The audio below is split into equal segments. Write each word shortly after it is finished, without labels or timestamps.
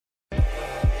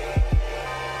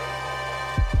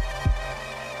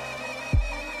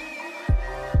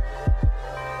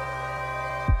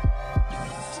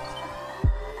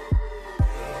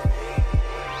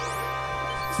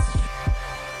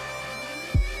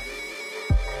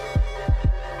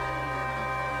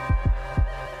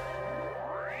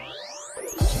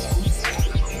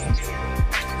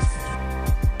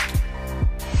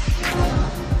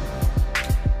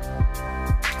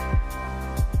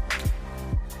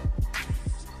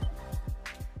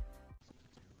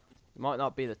Might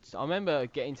not be the. I remember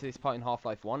getting to this part in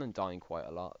Half-Life 1 and dying quite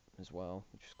a lot as well,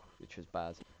 which was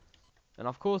bad. And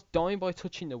of course, dying by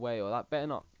touching the whale. That better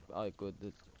not. Oh, good.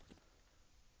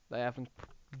 They haven't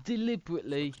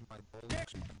deliberately.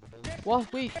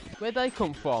 What? Wait, where'd they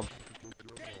come from?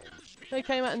 They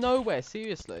came out of nowhere.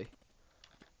 Seriously.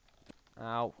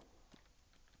 Ow.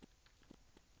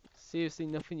 Seriously,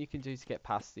 nothing you can do to get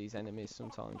past these enemies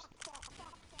sometimes.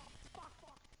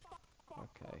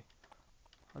 Okay.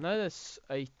 I know there's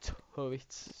a turret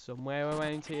somewhere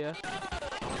around here.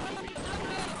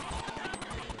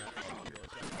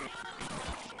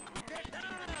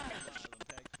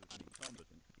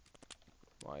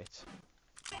 Right.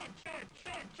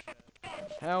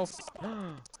 Help!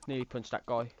 Nearly punched that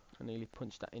guy. I nearly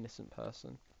punched that innocent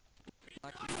person.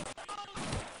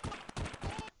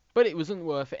 But it wasn't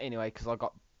worth it anyway, because I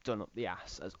got done up the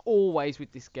ass, as always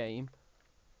with this game.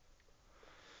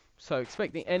 So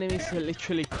expect the enemies to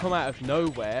literally come out of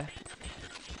nowhere.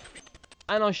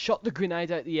 And I shot the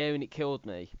grenade out the air and it killed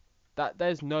me.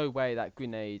 There's no way that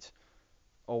grenade,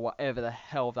 or whatever the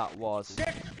hell that was,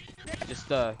 just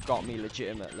got me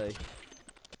legitimately.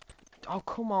 Oh,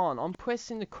 come on. I'm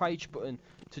pressing the crouch button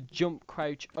to jump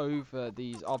crouch over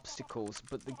these obstacles,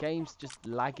 but the game's just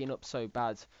lagging up so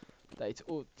bad that it's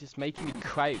all just making me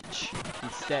crouch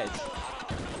instead.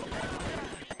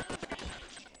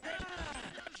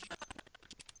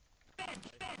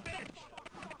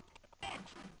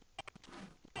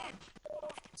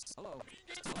 Hello.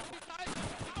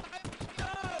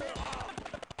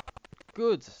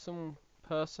 Good. Some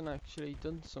person actually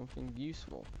done something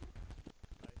useful.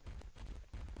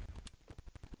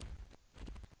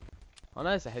 I know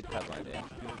there's a head crab right here.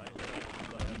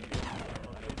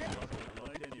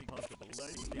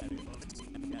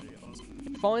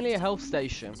 Finally a health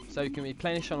station, so you can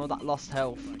replenish on all that lost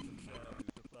health.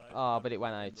 Ah, but it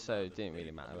went out, so it didn't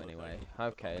really matter anyway.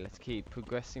 Okay, let's keep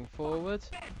progressing forward.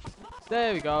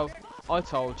 There we go. I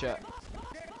told you.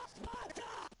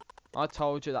 I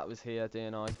told you that was here,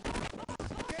 didn't I?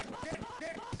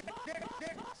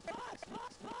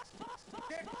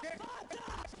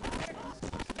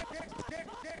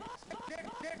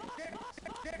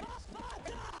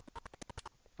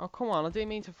 Oh, come on, I didn't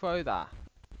mean to throw that.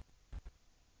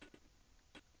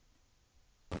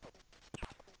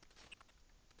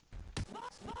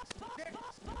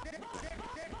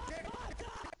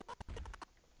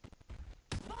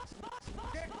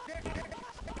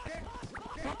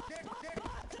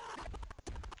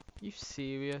 You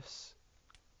serious?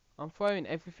 I'm throwing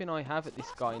everything I have at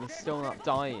this guy and he's still not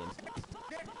dying.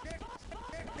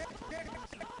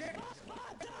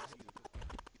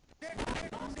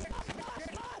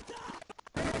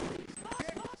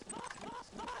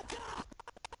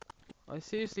 I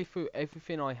seriously threw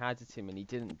everything I had at him and he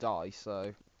didn't die,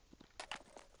 so...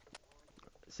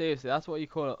 Seriously, that's what you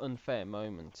call an unfair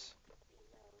moment.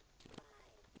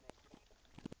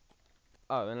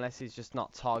 Oh, unless he's just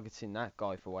not targeting that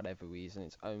guy for whatever reason.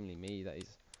 It's only me that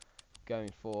he's going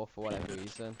for whatever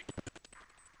reason.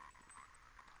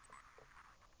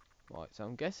 Right, so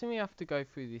I'm guessing we have to go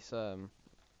through this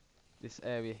this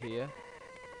area here.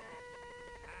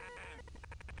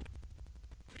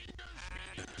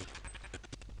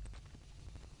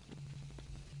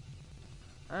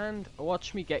 And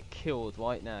watch me get killed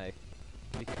right now,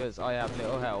 because I have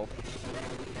little health.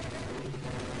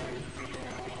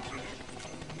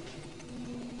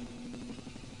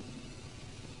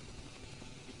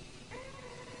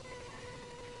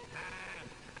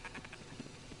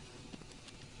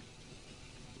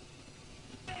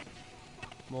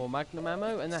 More magnum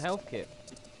ammo and a health kit.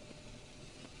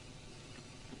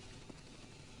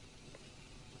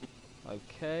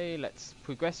 Okay, let's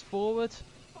progress forward.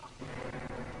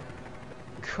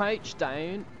 Crouch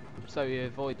down so you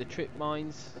avoid the trip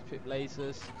mines, trip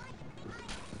lasers.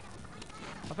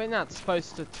 I think that's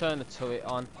supposed to turn the turret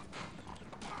on.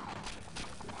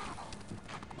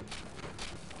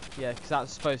 Yeah, because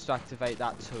that's supposed to activate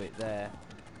that turret there.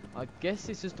 I guess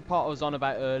this is the part I was on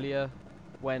about earlier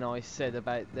when I said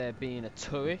about there being a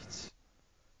turret.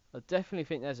 I definitely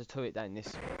think there's a turret down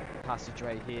this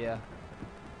passageway here.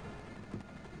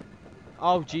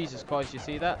 Oh, Jesus Christ, you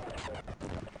see that?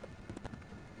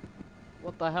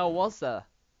 What the hell was that?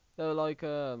 They were like,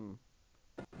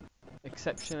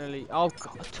 exceptionally... Oh,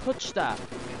 God, I touched that!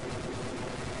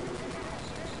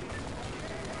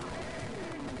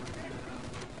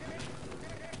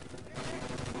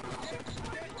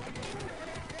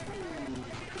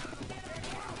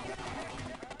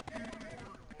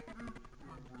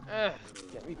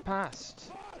 Get me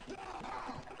past.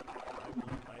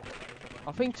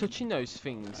 I think touching those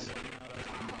things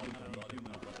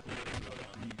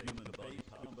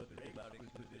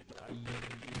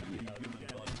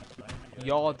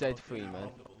You're dead, Freeman.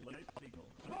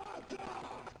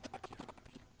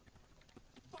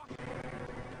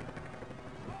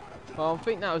 Well, I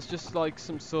think that was just like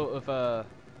some sort of a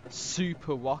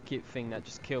super rocket thing that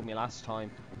just killed me last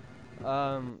time.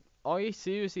 I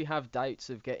seriously have doubts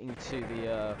of getting to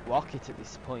the rocket at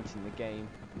this point in the game.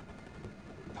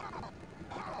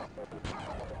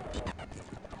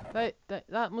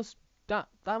 That must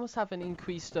have an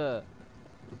increased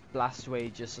blast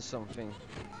radius or something.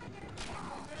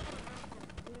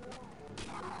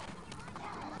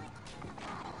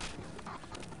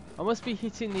 I must be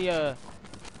hitting the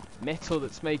metal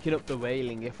that's making up the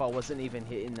railing if I wasn't even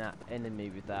hitting that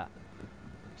enemy with that.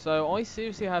 So I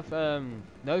seriously have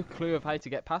no clue of how to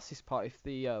get past this part if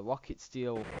the rockets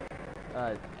deal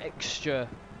extra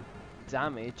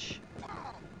damage.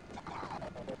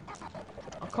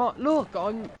 I can't look.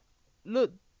 I'm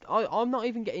not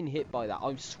even getting hit by that.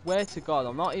 I swear to God,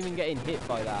 I'm not even getting hit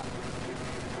by that.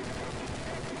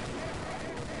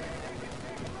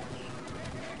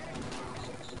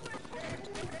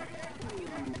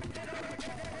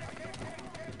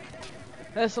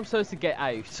 Unless I'm supposed to get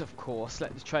out, of course.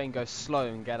 Let the train go slow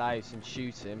and get out and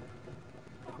shoot him.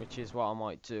 Which is what I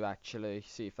might do, actually.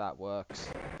 See if that works.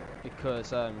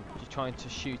 Because you're trying to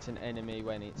shoot an enemy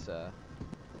when it's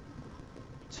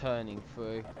turning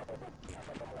through.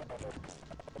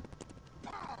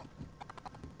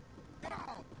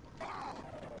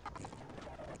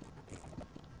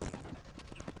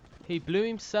 He blew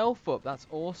himself up. That's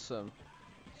awesome.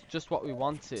 It's just what we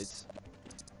wanted.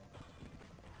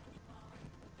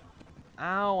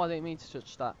 Ow, I didn't mean to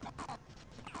touch that.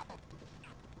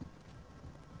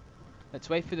 Let's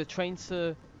wait for the train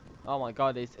to... Oh my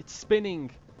God, it's spinning.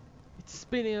 It's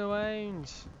spinning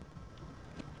around.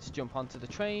 Let's jump onto the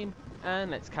train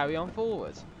and let's carry on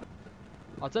forward.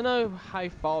 I don't know how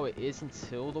far it is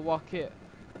until the rocket.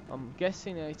 I'm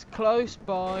guessing it's close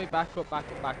by. Back up, back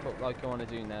up, back up like I want to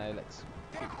do now. Let's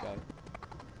keep going.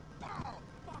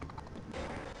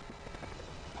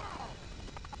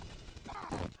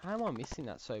 How am I missing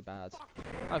that so bad?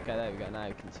 Okay, there we go.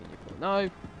 Now continue forward. No.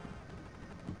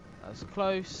 That was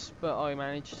close, but I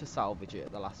managed to salvage it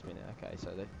at the last minute. Okay,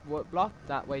 so the block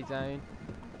that way down.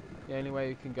 The only way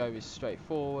we can go is straight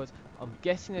forward. I'm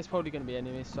guessing there's probably going to be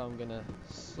enemies, so I'm going to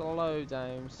slow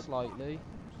down slightly.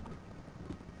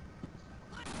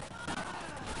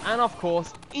 And of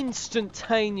course,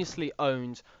 instantaneously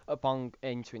owned upon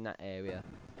entering that area.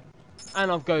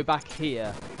 And I'll go back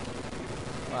here.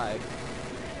 Wow.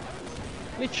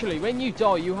 Literally, when you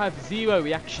die, you have 0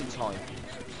 reaction time.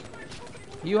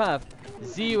 You have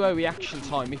 0 reaction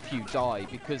time if you die,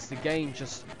 because the game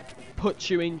just puts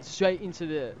you in straight into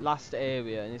the last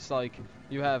area, and it's like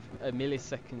you have a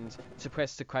millisecond to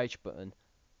press the crouch button.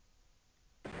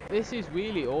 This is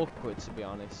really awkward, to be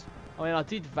honest. I mean, I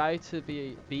did vow to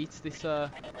beat this. I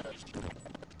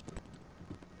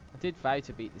did vow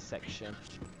to beat this section.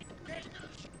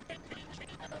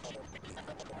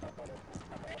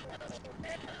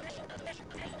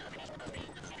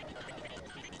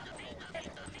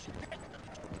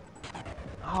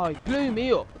 Oh, he blew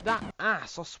me up. That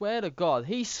ass, I swear to God.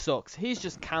 He sucks. He's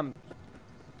just camp.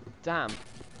 Damn.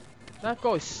 That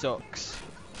guy sucks.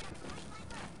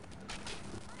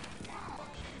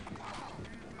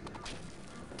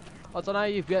 I don't know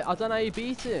how you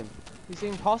beat him. It's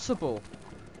impossible.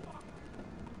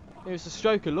 It was a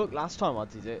stroke of luck last time I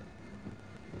did it.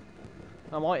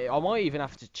 I might even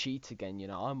have to cheat again, you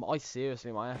know. I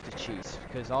seriously might have to cheat,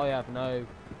 because I have no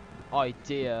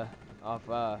idea of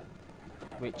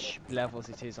which levels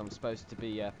it is I'm supposed to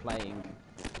be playing.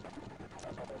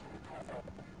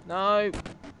 No,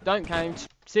 don't count.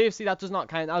 Seriously, that does not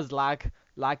count. That was lag.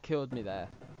 Lag killed me there.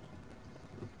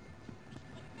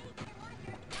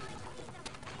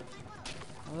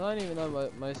 I don't even know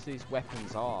what most of these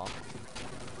weapons are.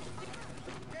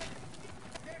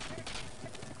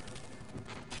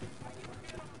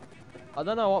 I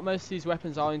don't know what most of these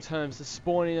weapons are in terms of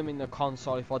spawning them in the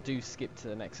console if I do skip to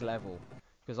the next level.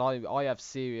 Because I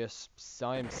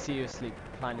am seriously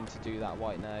planning to do that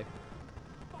right now.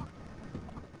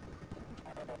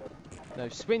 No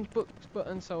sprint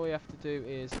button, so all we have to do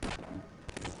is...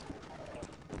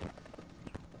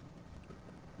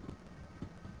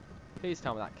 Please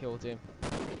tell me that killed him.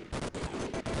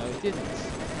 No, it didn't.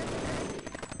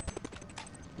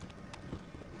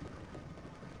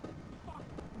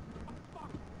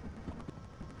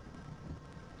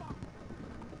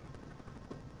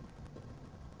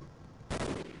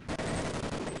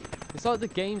 It's like the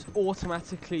game's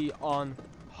automatically on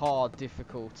hard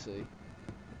difficulty.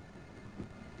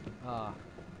 Ah.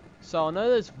 So I know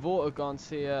there's Vortigons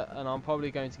here, and I'm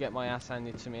probably going to get my ass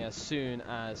handed to me as soon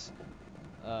as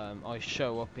I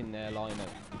show up in their lineup.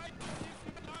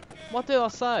 What did I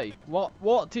say?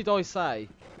 What did I say?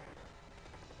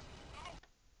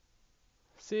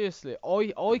 Seriously,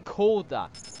 I called that.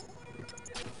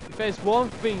 If there's one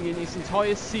thing in this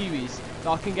entire series that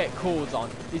I can get called on,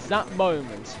 is that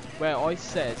moment where I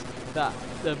said that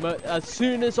as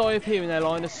soon as I appear in their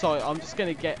line of sight, I'm just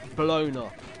going to get blown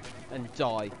up and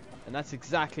die. And that's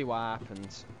exactly what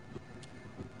happened.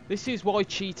 This is why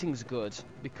cheating's good,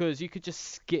 because you could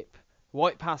just skip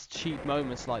right past cheap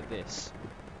moments like this.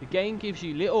 The game gives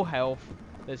you little health,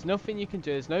 there's nothing you can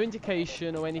do, there's no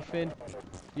indication or anything.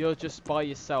 You're just by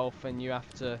yourself and you have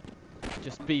to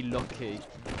just be lucky.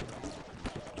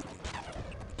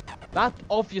 That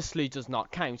obviously does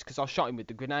not count because I shot him with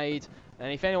the grenade,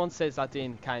 and if anyone says that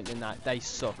didn't count, then they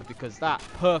suck, because that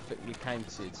perfectly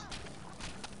counted.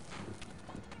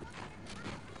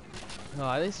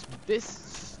 Oh,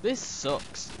 this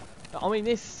sucks. I mean,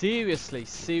 this seriously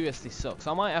sucks.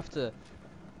 I might have to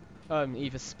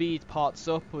either speed parts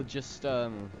up or just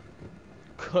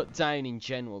cut down in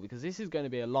general, because this is going to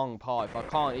be a long part if I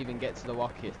can't even get to the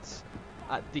rockets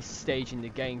at this stage in the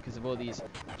game because of all these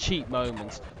cheap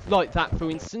moments. Like that,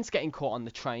 for instance, getting caught on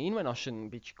the train when I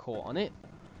shouldn't be caught on it.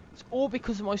 It's all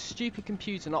because of my stupid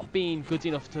computer not being good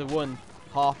enough to run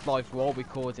Half-Life while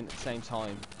recording at the same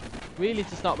time. Really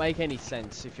does not make any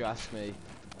sense if you ask me.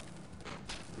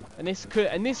 And this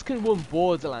can run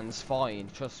Borderlands fine,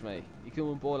 trust me. You can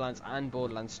run Borderlands and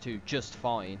Borderlands 2 just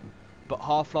fine. But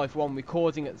Half-Life 1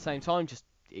 recording at the same time,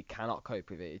 it cannot cope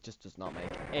with it. It just does not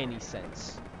make any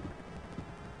sense.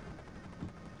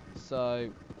 So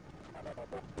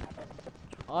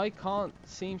I can't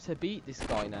seem to beat this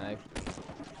guy now.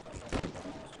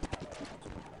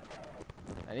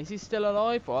 And is he still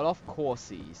alive? Well, of course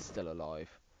he's still alive.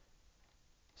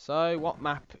 So what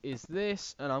map is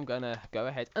this? And I'm gonna go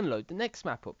ahead and load the next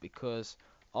map up because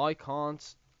I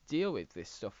can't deal with this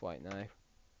stuff right now.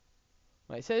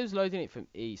 Right, it says it was loading it from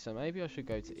E, so maybe I should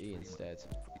go to E instead.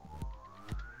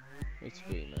 It's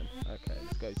free, man. Okay,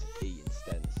 let's go to E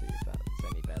instead and see if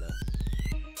that's any better.